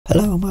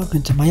Hello and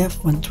welcome to my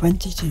F1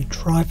 22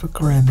 driver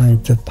career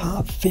mode for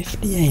part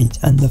 58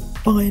 and the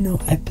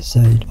final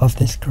episode of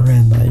this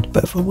career mode.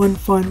 But for one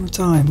final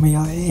time, we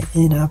are here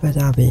in Abu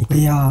Dhabi.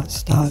 We are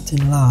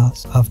starting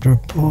last after a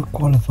poor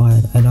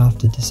qualifying and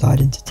after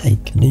deciding to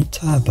take a new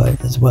turbo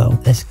as well.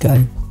 Let's go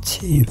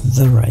to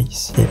the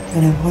race.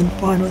 And in one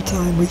final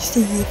time, we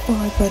see the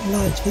 5 red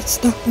lights with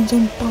Verstappen's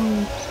on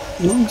pole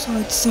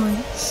alongside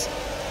Sainz.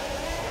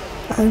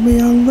 And we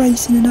are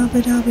racing in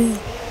Abu Dhabi.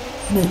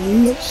 And it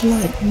looks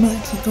like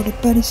Max has got a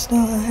better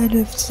start ahead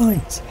of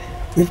Sainz.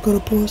 We've got a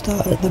poor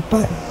start at the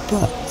back,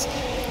 but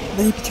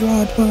maybe to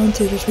our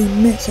advantage as we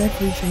miss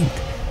everything.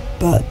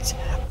 But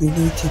we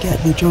need to get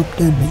the job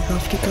done. We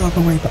have to carve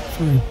our way back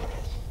through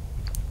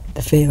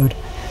the field.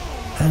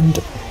 And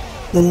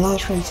the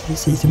last race of the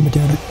season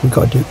we've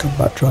got to do a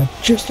comeback drive,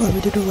 just like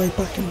we did all the way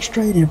back in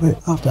Australia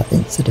after that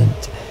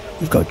incident.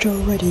 We've got Joe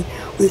ready.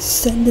 We're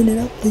sending it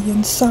up the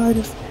inside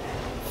of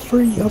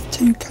 3 of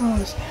 2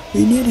 cars.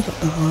 We nearly got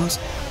the Haas.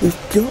 We've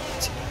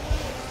got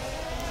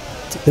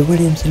the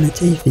Williams and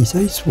Latifi.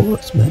 So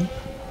Schwartzman,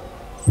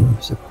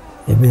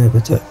 we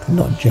overtook,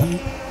 not Joe.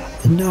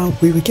 And now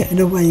we were getting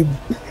away.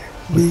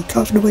 We were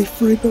carving away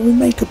through, but we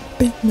make a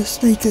big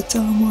mistake at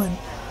turn 1.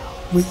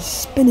 We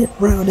spin it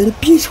round in a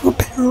beautiful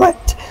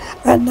pirouette,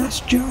 and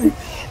that's Joe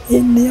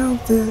in the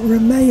Alfa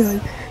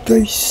Romeo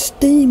goes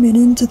steaming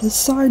into the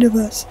side of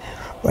us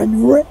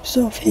and rips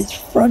off his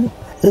front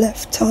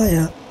left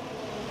tyre.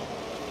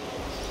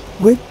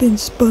 We've been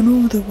spun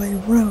all the way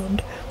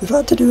round. We've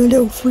had to do a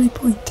little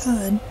 3-point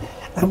turn,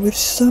 and we've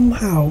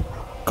somehow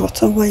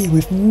got away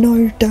with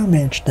no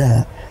damage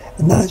there,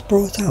 and that has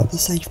brought out the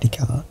safety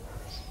car.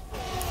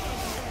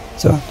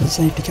 So after the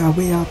safety car,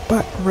 we are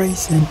back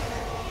racing,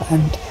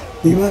 and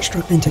we were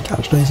struggling to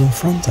catch those in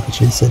front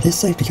actually, so this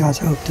safety car has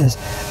helped us.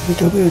 We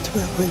got wheel to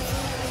wheel with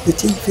the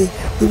TV.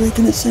 We were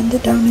going to send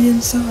it down the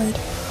inside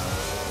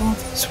of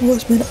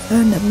Schwartzman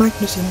and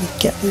Magnussen. We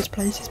get those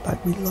places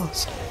back we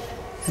lost.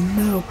 And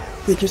now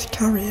we're just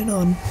carrying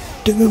on,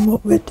 doing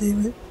what we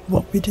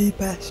do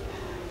best.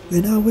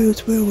 We're now wheel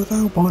to wheel with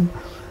Albon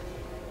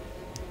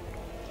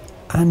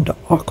and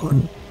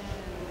Ocon.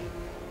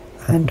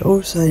 And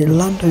also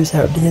Lando's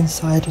out the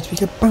inside as we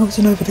get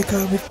bouncing over the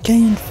car. We've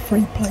gained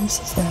 3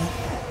 places there.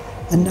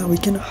 And now we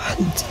can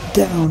hunt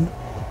down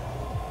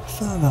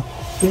further.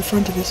 In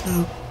front of us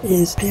now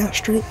is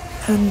Piastri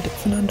and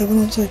Fernando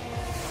Alonso.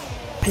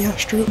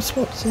 Piastri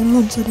swaps in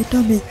Alonso the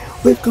dummy.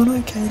 We've gone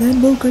okay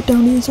then, we'll go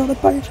down the inside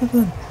of both of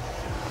them.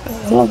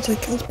 But Alonso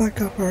cuts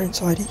back up our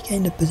inside, he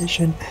gained a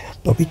position,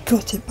 but we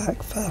got it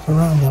back further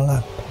around the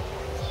lap.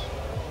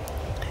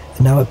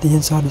 And now up the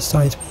inside of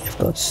sides, we have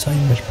got so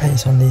much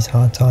pace on these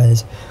hard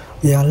tyres.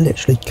 We are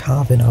literally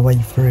carving our way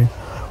through,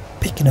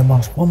 picking them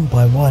off one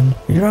by one.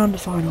 We're around the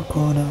final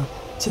corner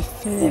to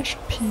finish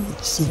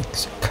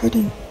P6,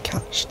 couldn't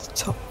catch the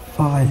top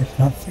 5,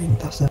 and I think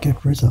that's a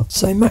good result.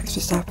 So Max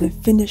Verstappen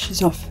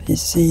finishes off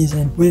his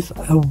season with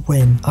a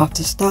win.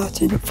 After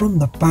starting from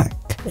the back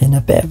in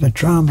a bit of a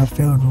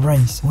drama-filled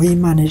race, we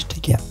managed to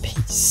get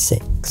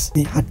P6.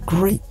 We had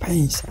great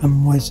pace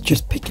and was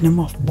just picking them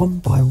off one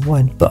by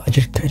one, but I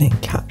just couldn't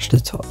catch the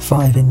top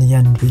 5 in the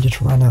end. We just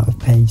ran out of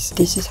pace.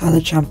 This is how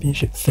the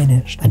championship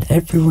finished, and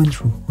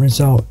everyone's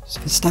results.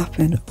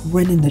 Verstappen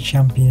winning the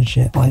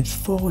championship by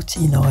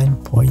 49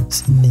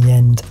 points in the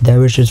end. There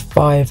was just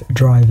 5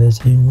 drivers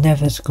who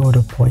never scored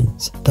a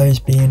point, those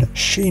being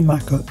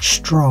Schumacher,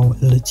 Stroll,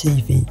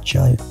 Latifi,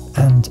 Joe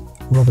and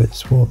Robert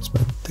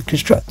Schwartzman. The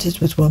Constructors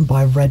was won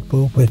by Red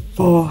Bull with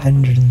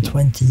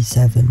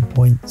 427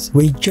 points.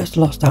 We just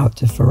lost out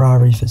to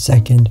Ferrari for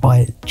second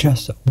by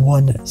just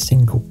 1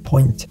 single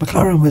point.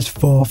 McLaren was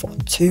 4th on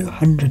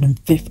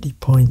 250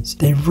 points.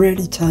 They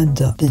really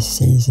turned up this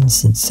season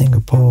since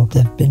Singapore.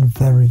 They've been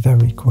very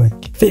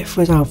quick. 5th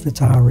was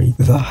AlphaTauri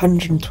with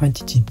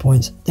 122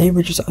 points. They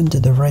were just under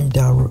the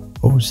radar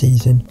all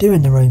season,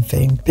 doing their own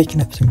thing,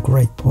 picking up some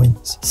great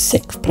points.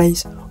 6th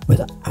place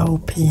with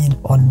Alpine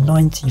on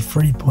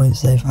 93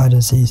 points. They've had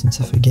a season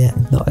to forget,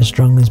 not as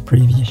strong as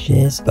previous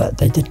years, but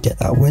they did get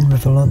that win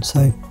with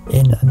Alonso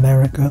in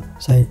America,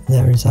 so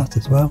there is that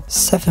as well.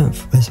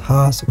 7th was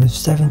Haas with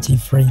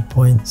 73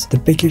 points. The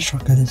biggest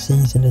shock of the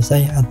season as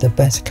they had the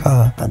best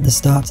car at the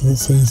start of the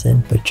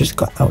season, but just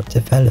got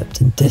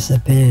out-developed and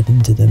disappeared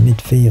into the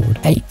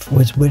midfield. 8th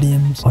was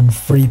Williams on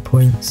 3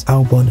 points,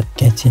 Albon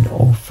getting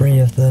all 3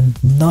 of them.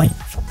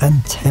 9th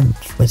and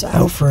 10th was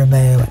Alfa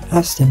Romeo and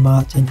Aston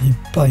Martin, who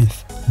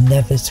both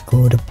never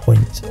scored a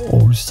point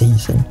all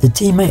season. The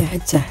teammate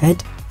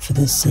head-to-head for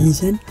the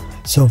season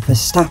saw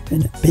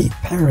Verstappen beat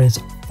Perez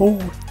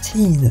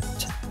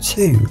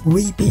 14-2.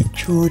 We beat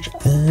George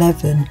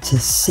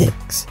 11-6.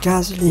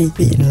 Gasly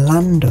beat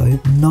Lando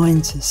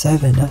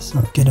 9-7. That's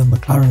not good on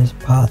McLaren's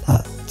part.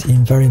 That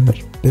team very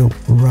much built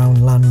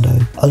around Lando.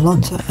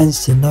 Alonso and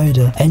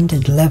Tsunoda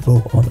ended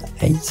level on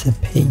 8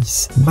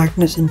 apiece.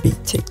 Magnussen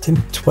beat Ticktum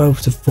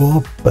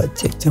 12-4, but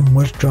Ticktum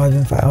was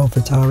driving for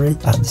AlphaTauri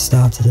at the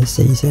start of the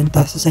season.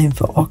 That's the same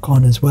for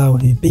Ocon as well,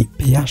 who beat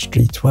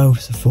Piastri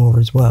 12-4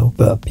 as well,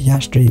 but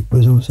Piastri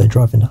was also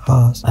driving a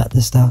Haas at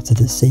the start of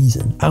the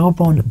season.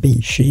 Albon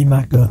beat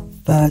Schumacher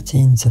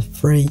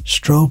 13-3,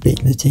 Stroll beat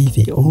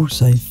Latifi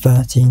also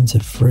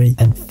 13-3,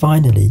 and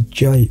finally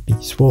Joe beat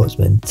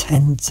Schwartzman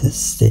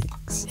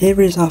 10-6. Here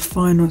is our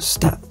final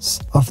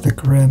stats of the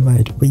career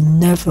mode. We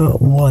never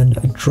won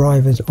a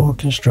Drivers or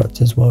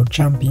Constructors World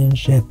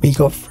Championship. We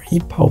got 3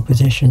 pole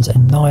positions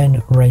and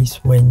 9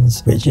 race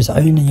wins, which is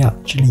only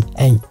actually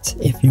 8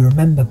 if you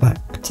remember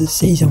back to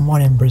season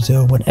 1 in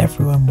Brazil when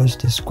everyone was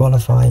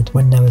disqualified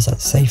when there was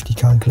that safety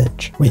car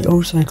glitch. We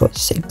also got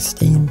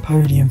 16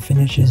 podium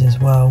finishes as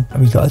well.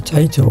 We got a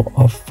total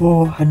of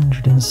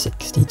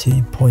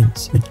 462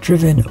 points. We've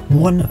driven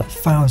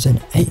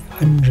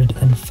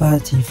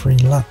 1,833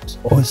 laps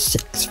or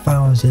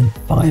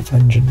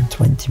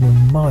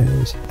 6,521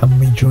 miles, and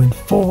we joined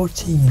 4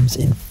 teams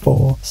in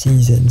 4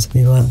 seasons.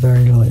 We weren't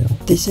very loyal.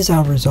 This is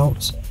our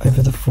results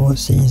over the 4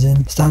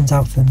 seasons. Stands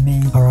out for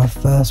me are our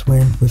first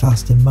win with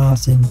Aston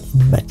Martin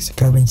in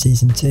Mexico in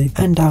season 2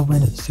 and our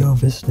win at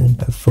Silverstone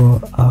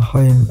for our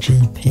home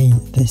GP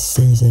this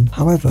season.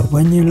 However,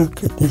 when you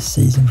look at this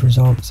season's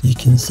results, you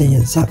can see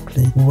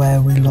exactly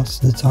where we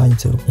lost the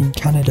title. In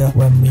Canada,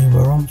 when we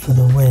were on for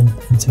the win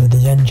until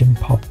the engine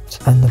popped,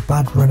 and the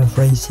bad run of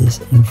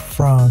races in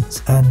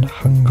France and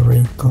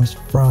Hungary caused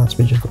France,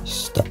 we just got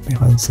stuck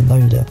behind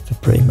Tsunoda for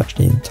pretty much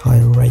the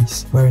entire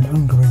race, where in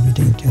Hungary we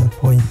didn't get a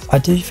point. I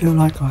do feel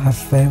like I have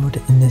failed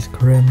in this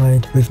career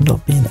mode with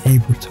not being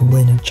able to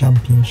win a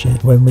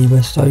championship when we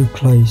were so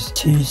close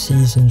 2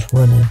 seasons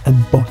running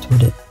and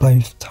bottled it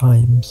both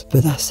times.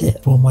 But that's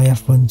it for my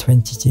F1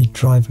 22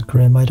 driver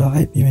career mode. I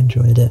hope you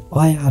enjoyed it.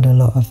 I had a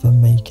lot of fun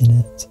making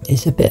it.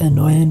 It's a bit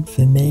annoying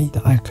for me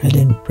that I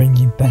couldn't bring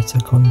you better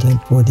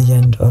content for the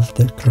end of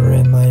the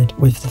career mode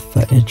with the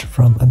footage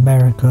from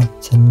America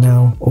to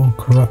now all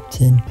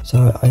corrupting,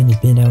 so only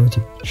being able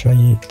to show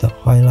you the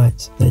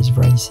highlights of those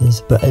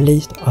races, but at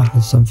least I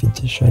had something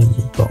to show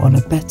you. But on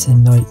a better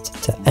note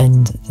to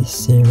end this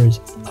series,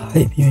 I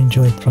hope you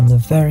enjoyed from the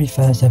very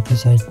first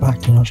episode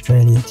back in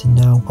Australia to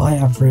now. I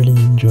have really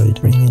enjoyed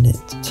bringing it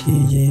to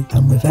you,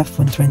 and with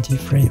F1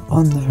 23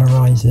 on the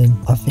horizon,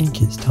 I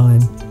think it's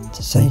time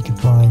to say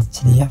goodbye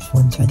to the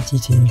F1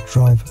 22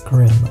 driver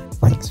career mode.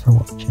 Thanks for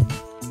watching.